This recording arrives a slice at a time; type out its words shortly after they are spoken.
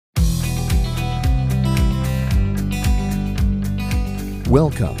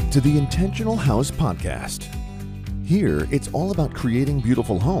Welcome to the Intentional House Podcast. Here, it's all about creating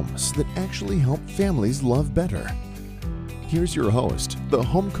beautiful homes that actually help families love better. Here's your host, the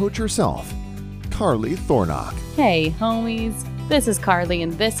home coach herself, Carly Thornock. Hey, homies. This is Carly,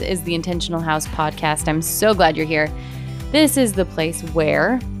 and this is the Intentional House Podcast. I'm so glad you're here. This is the place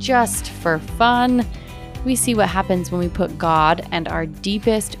where, just for fun, we see what happens when we put God and our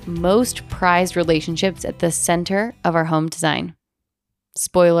deepest, most prized relationships at the center of our home design.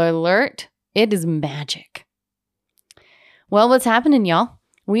 Spoiler alert, it is magic. Well, what's happening, y'all?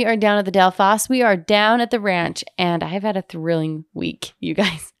 We are down at the Delphos. We are down at the ranch, and I've had a thrilling week, you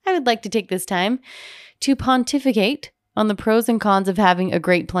guys. I would like to take this time to pontificate on the pros and cons of having a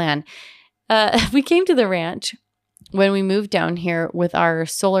great plan. We came to the ranch when we moved down here with our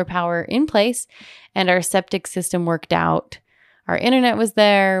solar power in place and our septic system worked out. Our internet was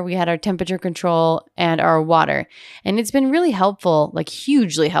there, we had our temperature control and our water. And it's been really helpful, like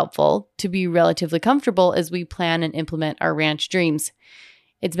hugely helpful, to be relatively comfortable as we plan and implement our ranch dreams.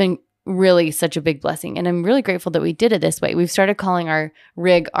 It's been really such a big blessing. And I'm really grateful that we did it this way. We've started calling our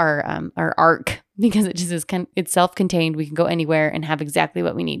rig our ark because it just is it's self-contained. We can go anywhere and have exactly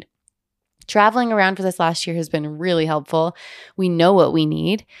what we need. Traveling around for this last year has been really helpful. We know what we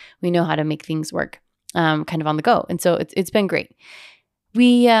need. We know how to make things work. Kind of on the go. And so it's been great.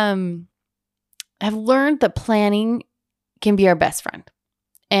 We have learned that planning can be our best friend.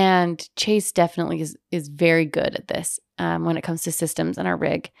 And Chase definitely is very good at this when it comes to systems and our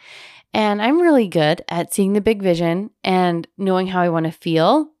rig. And I'm really good at seeing the big vision and knowing how I want to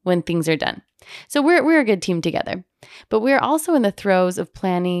feel when things are done. So we're a good team together. But we're also in the throes of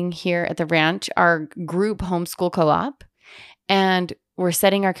planning here at the ranch our group homeschool co-op. And we're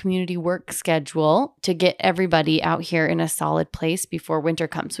setting our community work schedule to get everybody out here in a solid place before winter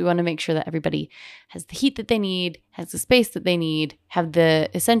comes. We want to make sure that everybody has the heat that they need, has the space that they need, have the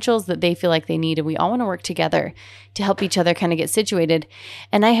essentials that they feel like they need. And we all want to work together to help each other kind of get situated.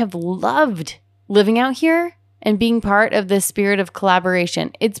 And I have loved living out here and being part of this spirit of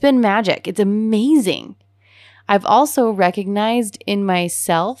collaboration. It's been magic. It's amazing. I've also recognized in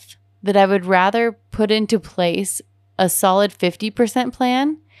myself that I would rather put into place a solid 50%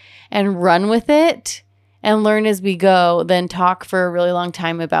 plan and run with it and learn as we go than talk for a really long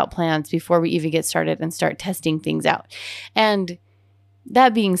time about plans before we even get started and start testing things out. And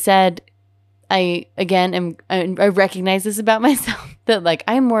that being said, I recognize this about myself that like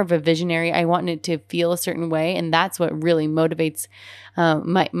I'm more of a visionary. I want it to feel a certain way, and that's what really motivates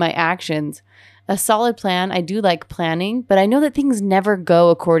my actions. A solid plan, I do like planning, but I know that things never go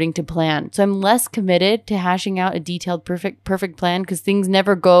according to plan. So I'm less committed to hashing out a detailed, perfect plan because things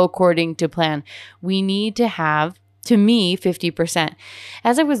never go according to plan. We need to have, to me, 50%.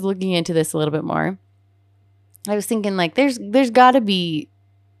 As I was looking into this a little bit more, I was thinking like there's got to be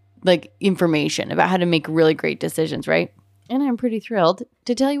like information about how to make really great decisions, right? And I'm pretty thrilled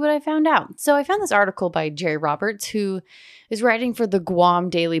to tell you what I found out. So I found this article by Jerry Roberts, who is writing for the Guam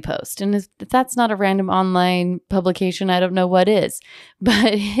Daily Post. And if that's not a random online publication, I don't know what is.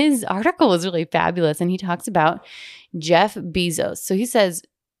 But his article was really fabulous. And he talks about Jeff Bezos. So he says,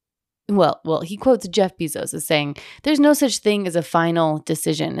 he quotes Jeff Bezos as saying, there's no such thing as a final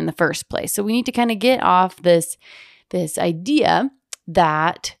decision in the first place. So we need to kind of get off this idea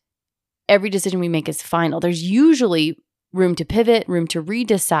that every decision we make is final. There's usually room to pivot, room to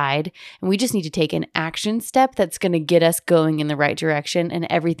redecide, and we just need to take an action step that's going to get us going in the right direction, and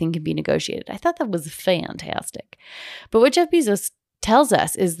everything can be negotiated. I thought that was fantastic. But what Jeff Bezos tells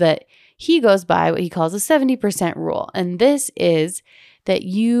us is that he goes by what he calls a 70% rule, and this is that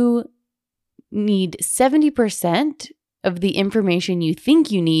you need 70% of the information you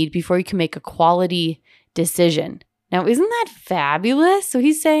think you need before you can make a quality decision. Now, isn't that fabulous? So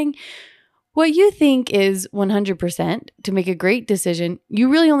he's saying, what you think is 100% to make a great decision, you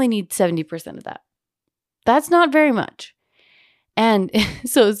really only need 70% of that. That's not very much. And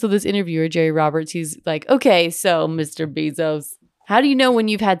so this interviewer, Jerry Roberts, he's like, okay, so Mr. Bezos, how do you know when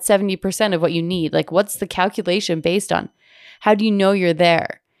you've had 70% of what you need? Like, what's the calculation based on? How do you know you're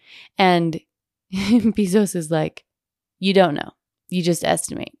there? And Bezos is like, you don't know. You just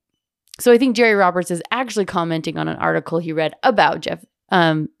estimate. So I think Jerry Roberts is actually commenting on an article he read about Jeff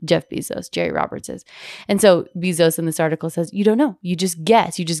Bezos, Jerry Roberts is. And so Bezos in this article says, you don't know. You just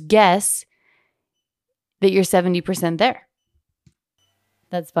guess. You just guess that you're 70% there.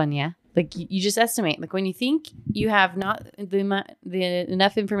 That's fun, yeah? Like you just estimate. Like when you think you have not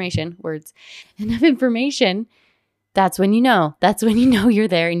enough information, that's when you know. That's when you know you're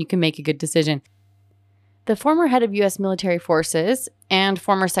there and you can make a good decision. The former head of U.S. military forces and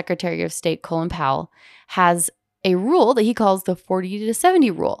former Secretary of State Colin Powell has a rule that he calls the 40 to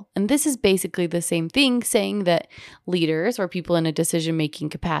 70 rule. And this is basically the same thing, saying that leaders or people in a decision-making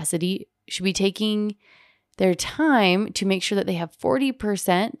capacity should be taking their time to make sure that they have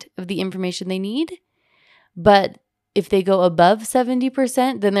 40% of the information they need. But if they go above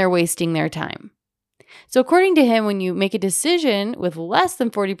 70%, then they're wasting their time. So according to him, when you make a decision with less than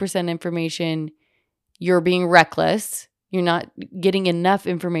 40% information, you're being reckless. You're not getting enough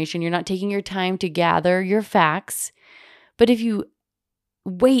information. You're not taking your time to gather your facts. But if you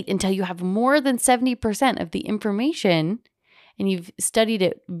wait until you have more than 70% of the information and you've studied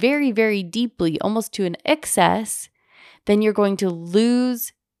it very, very deeply, almost to an excess, then you're going to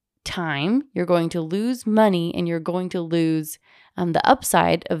lose time, you're going to lose money, and you're going to lose the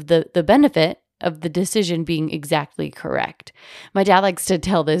upside of the benefit of the decision being exactly correct. My dad likes to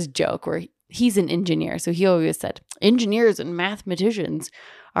tell this joke where he's an engineer. So he always said, engineers and mathematicians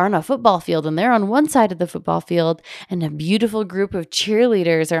are on a football field and they're on one side of the football field and a beautiful group of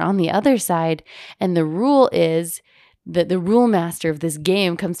cheerleaders are on the other side. And the rule is that the rule master of this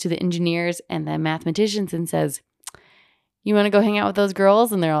game comes to the engineers and the mathematicians and says, you want to go hang out with those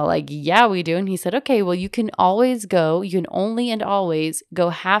girls? And they're all like, yeah, we do. And he said, okay, well, you can only and always go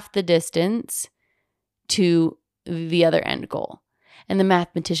half the distance to the other end goal. And the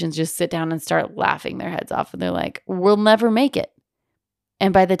mathematicians just sit down and start laughing their heads off. And they're like, we'll never make it.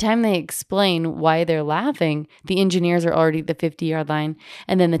 And by the time they explain why they're laughing, the engineers are already at the 50-yard line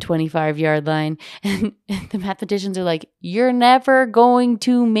and then the 25-yard line. And the mathematicians are like, you're never going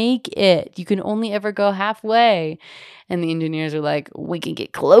to make it. You can only ever go halfway. And the engineers are like, we can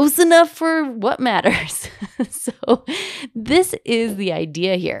get close enough for what matters. So this is the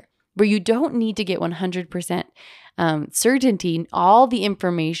idea here, where you don't need to get 100% certainty, all the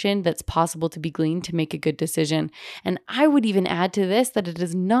information that's possible to be gleaned to make a good decision. And I would even add to this that it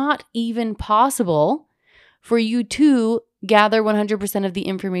is not even possible for you to gather 100% of the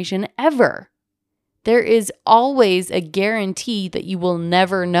information ever. There is always a guarantee that you will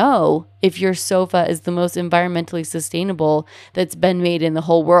never know if your sofa is the most environmentally sustainable that's been made in the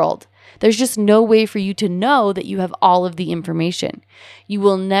whole world. There's just no way for you to know that you have all of the information. You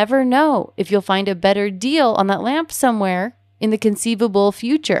will never know if you'll find a better deal on that lamp somewhere in the conceivable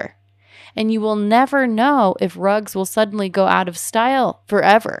future. And you will never know if rugs will suddenly go out of style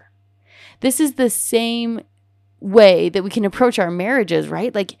forever. This is the same way that we can approach our marriages,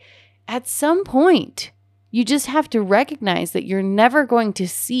 right? Like at some point, you just have to recognize that you're never going to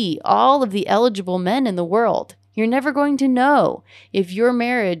see all of the eligible men in the world. You're never going to know if your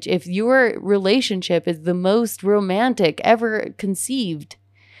marriage, if your relationship is the most romantic ever conceived.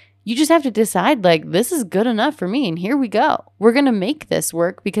 You just have to decide, like, this is good enough for me, and here we go. We're going to make this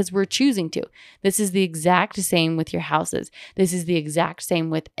work because we're choosing to. This is the exact same with your houses. This is the exact same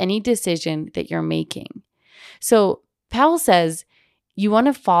with any decision that you're making. So Powell says you want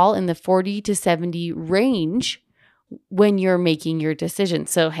to fall in the 40 to 70 range when you're making your decision.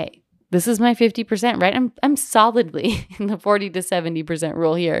 So, hey, this is my 50%, right? I'm solidly in the 40 to 70%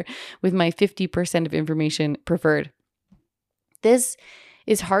 rule here with my 50% of information preferred. This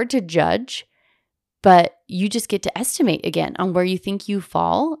is hard to judge, but you just get to estimate again on where you think you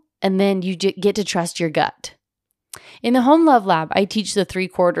fall, and then you get to trust your gut. In the Home Love Lab, I teach the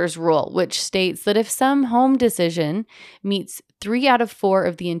 3/4 rule, which states that if some home decision meets 3 out of 4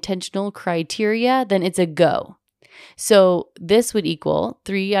 of the intentional criteria, then it's a go. So this would equal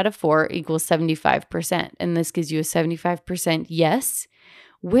 3 out of 4 equals 75%. And this gives you a 75% yes,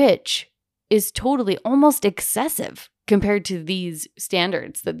 which is totally almost excessive compared to these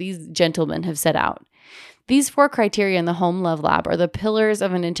standards that these gentlemen have set out. These 4 criteria in the Home Love Lab are the pillars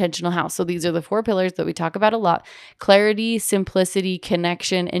of an intentional house. So these are the 4 pillars that we talk about a lot: clarity, simplicity,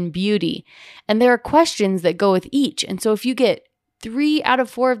 connection, and beauty. And there are questions that go with each. And so if you get 3 out of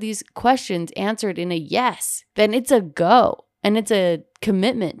 4 of these questions answered in a yes, then it's a go and it's a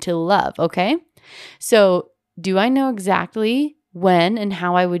commitment to love, okay? So do I know exactly when and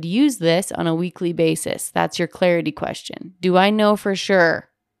how I would use this on a weekly basis? That's your clarity question. Do I know for sure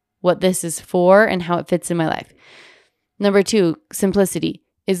what this is for and how it fits in my life? Number 2, simplicity.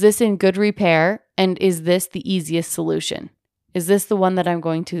 Is this in good repair, and is this the easiest solution? Is this the one that I'm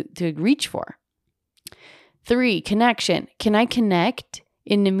going to reach for? 3, connection. Can I connect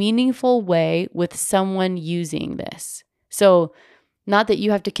in a meaningful way with someone using this? So not that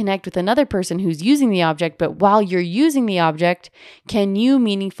you have to connect with another person who's using the object, but while you're using the object, can you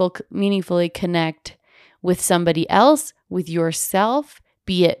meaningfully connect with somebody else, with yourself,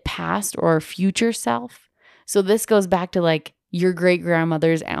 be it past or future self? So this goes back to like your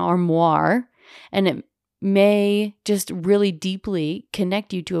great-grandmother's armoire, and it may just really deeply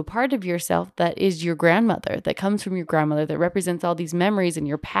connect you to a part of yourself that is your grandmother, that comes from your grandmother, that represents all these memories in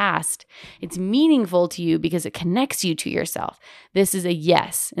your past. It's meaningful to you because it connects you to yourself. This is a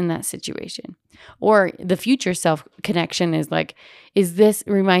yes in that situation. Or the future self connection is like, is this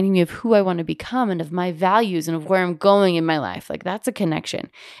reminding me of who I want to become and of my values and of where I'm going in my life? Like that's a connection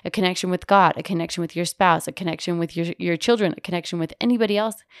with God, a connection with your spouse, a connection with your children, a connection with anybody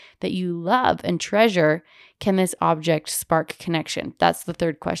else that you love and treasure. Can this object spark connection? That's the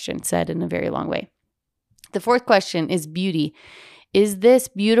third question, said in a very long way. The fourth question is beauty. Is this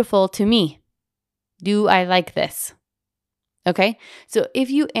beautiful to me? Do I like this? Okay, so if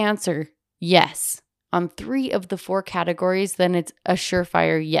you answer yes on 3 of the 4 categories, then it's a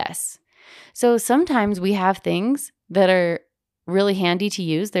surefire yes. So sometimes we have things that are really handy to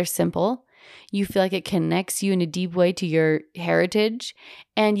use. They're simple. You feel like it connects you in a deep way to your heritage,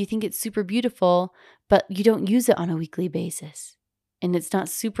 and you think it's super beautiful, but you don't use it on a weekly basis. And it's not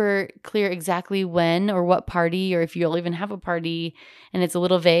super clear exactly when or what party, or if you'll even have a party, and it's a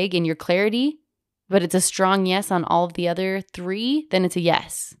little vague in your clarity, but it's a strong yes on all of the other 3, then it's a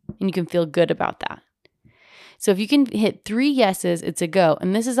yes, and you can feel good about that. So if you can hit 3 yeses, it's a go.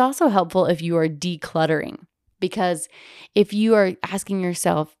 And this is also helpful if you are decluttering, because if you are asking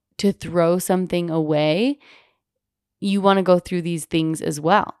yourself to throw something away, you want to go through these things as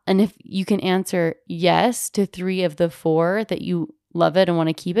well. And if you can answer yes to 3 of the 4 that you love it and want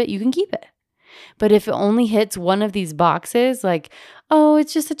to keep it, you can keep it. But if it only hits one of these boxes, like, oh,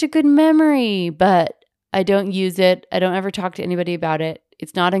 it's just such a good memory, but I don't use it, I don't ever talk to anybody about it,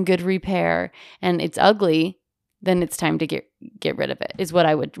 it's not in good repair, and it's ugly, then it's time to get rid of it, is what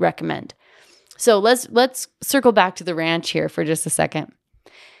I would recommend. So let's circle back to the ranch here for just a second.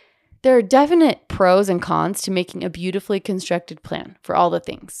 There are definite pros and cons to making a beautifully constructed plan for all the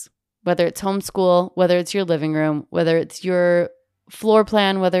things, whether it's homeschool, whether it's your living room, whether it's your floor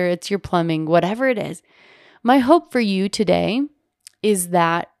plan, whether it's your plumbing, whatever it is. My hope for you today is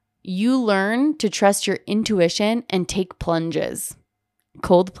that you learn to trust your intuition and take plunges.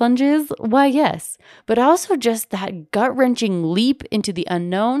 Cold plunges? Why, yes. But also just that gut-wrenching leap into the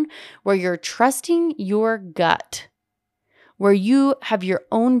unknown where you're trusting your gut, where you have your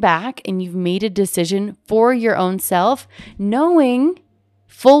own back and you've made a decision for your own self, knowing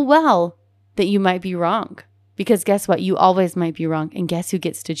full well that you might be wrong. Because guess what? You always might be wrong. And guess who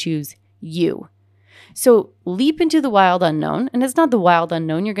gets to choose? You. So leap into the wild unknown. And it's not the wild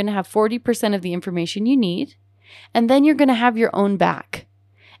unknown. You're going to have 40% of the information you need. And then you're going to have your own back.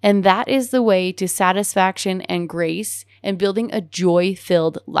 And that is the way to satisfaction and grace and building a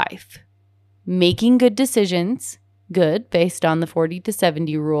joy-filled life. Making good decisions, good, based on the 40 to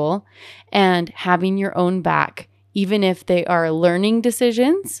 70 rule, and having your own back, even if they are learning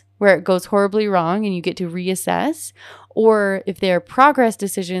decisions where it goes horribly wrong and you get to reassess, or if they are progress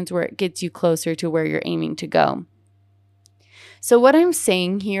decisions where it gets you closer to where you're aiming to go. So what I'm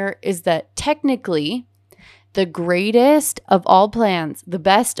saying here is that technically, the greatest of all plans, the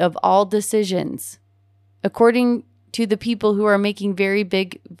best of all decisions, according to the people who are making very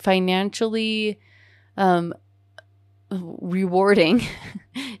big financially rewarding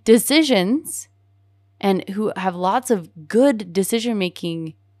decisions and who have lots of good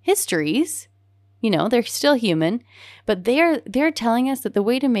decision-making histories, they're still human, but they're telling us that the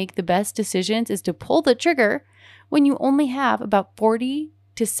way to make the best decisions is to pull the trigger when you only have about 40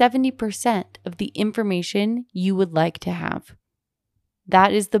 to 70% of the information you would like to have.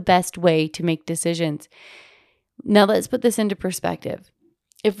 That is the best way to make decisions. Now let's put this into perspective.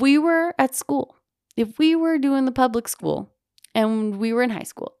 If we were at school, if we were doing the public school and we were in high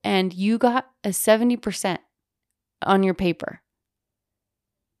school and you got a 70% on your paper,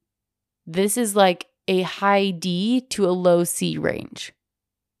 this is like a high D to a low C range.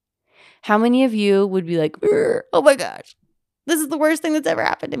 How many of you would be like, oh my gosh, this is the worst thing that's ever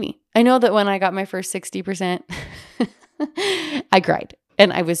happened to me? I know that when I got my first 60%, I cried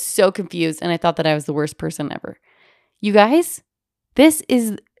and I was so confused and I thought that I was the worst person ever. You guys, this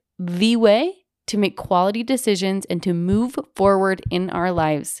is the way to make quality decisions and to move forward in our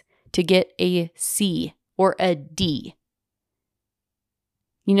lives to get a C or a D.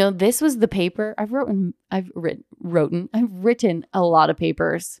 This was the paper I've written a lot of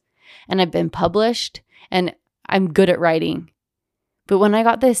papers and I've been published and I'm good at writing. But when I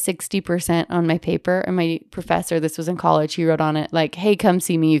got this 60% on my paper and my professor, this was in college, he wrote on it like, hey, come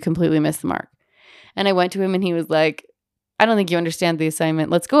see me. You completely missed the mark. And I went to him and he was like, I don't think you understand the assignment.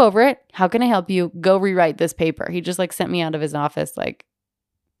 Let's go over it. How can I help you? Go rewrite this paper. He just sent me out of his office like,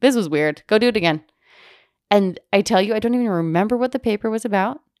 this was weird. Go do it again. And I tell you, I don't even remember what the paper was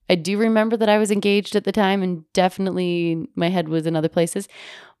about. I do remember that I was engaged at the time, and definitely my head was in other places.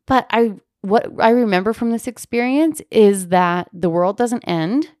 But what I remember from this experience is that the world doesn't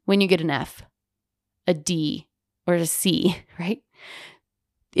end when you get an F, a D, or a C, right?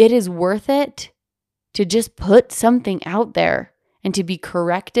 It is worth it to just put something out there and to be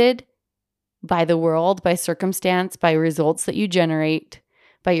corrected by the world, by circumstance, by results that you generate,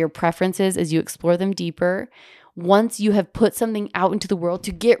 by your preferences as you explore them deeper. Once you have put something out into the world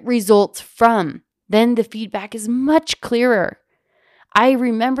to get results from, then the feedback is much clearer. I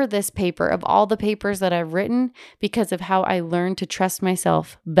remember this paper of all the papers that I've written because of how I learned to trust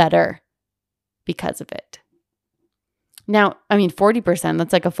myself better because of it. Now, 40%,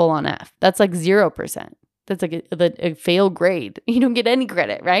 that's like a full-on F. That's like 0%. That's like a fail grade. You don't get any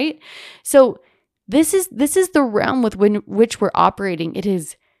credit, right? So this is the realm with which we're operating. It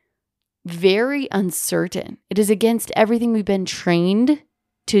is very uncertain. It is against everything we've been trained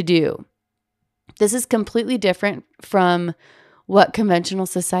to do. This is completely different from what conventional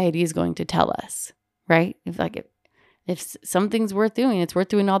society is going to tell us, right? If something's worth doing, it's worth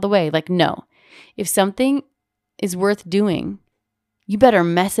doing all the way. Like, no. If something is worth doing, you better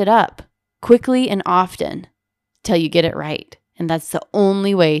mess it up quickly and often till you get it right. And that's the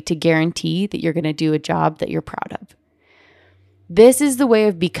only way to guarantee that you're going to do a job that you're proud of. This is the way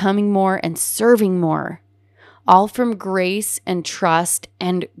of becoming more and serving more, all from grace and trust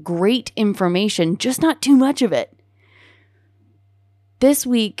and great information, just not too much of it. This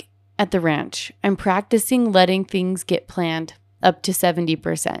week at the ranch, I'm practicing letting things get planned up to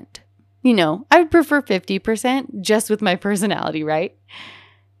 70%. I would prefer 50% just with my personality, right?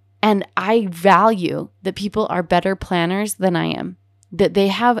 And I value that people are better planners than I am, that they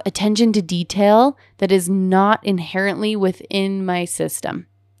have attention to detail that is not inherently within my system.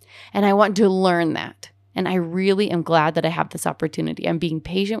 And I want to learn that. And I really am glad that I have this opportunity. I'm being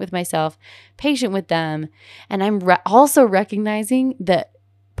patient with myself, patient with them. And I'm also recognizing that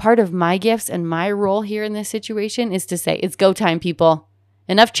part of my gifts and my role here in this situation is to say, it's go time, people.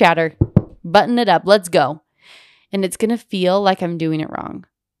 Enough chatter. Button it up. Let's go. And it's going to feel like I'm doing it wrong.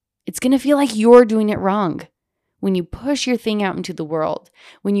 It's going to feel like you're doing it wrong. When you push your thing out into the world,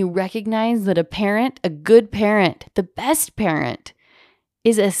 when you recognize that a parent, a good parent, the best parent,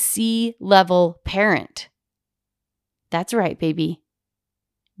 is a C-level parent. That's right, baby.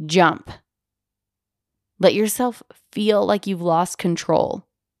 Jump. Let yourself feel like you've lost control.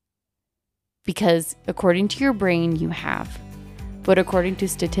 Because according to your brain, you have. But according to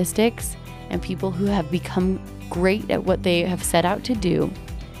statistics and people who have become great at what they have set out to do,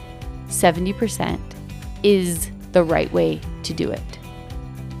 70% is the right way to do it.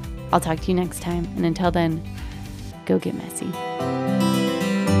 I'll talk to you next time. And until then, go get messy.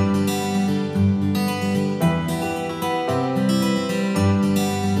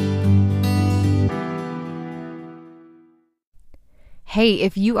 Hey,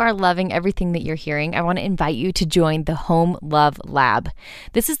 if you are loving everything that you're hearing, I want to invite you to join the Home Love Lab.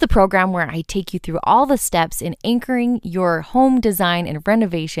 This is the program where I take you through all the steps in anchoring your home design and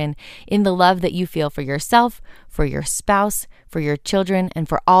renovation in the love that you feel for yourself, for your spouse, for your children, and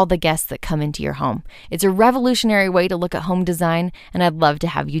for all the guests that come into your home. It's a revolutionary way to look at home design, and I'd love to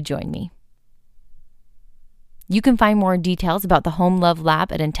have you join me. You can find more details about the Home Love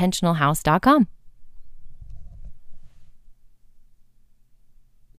Lab at intentionalhouse.com.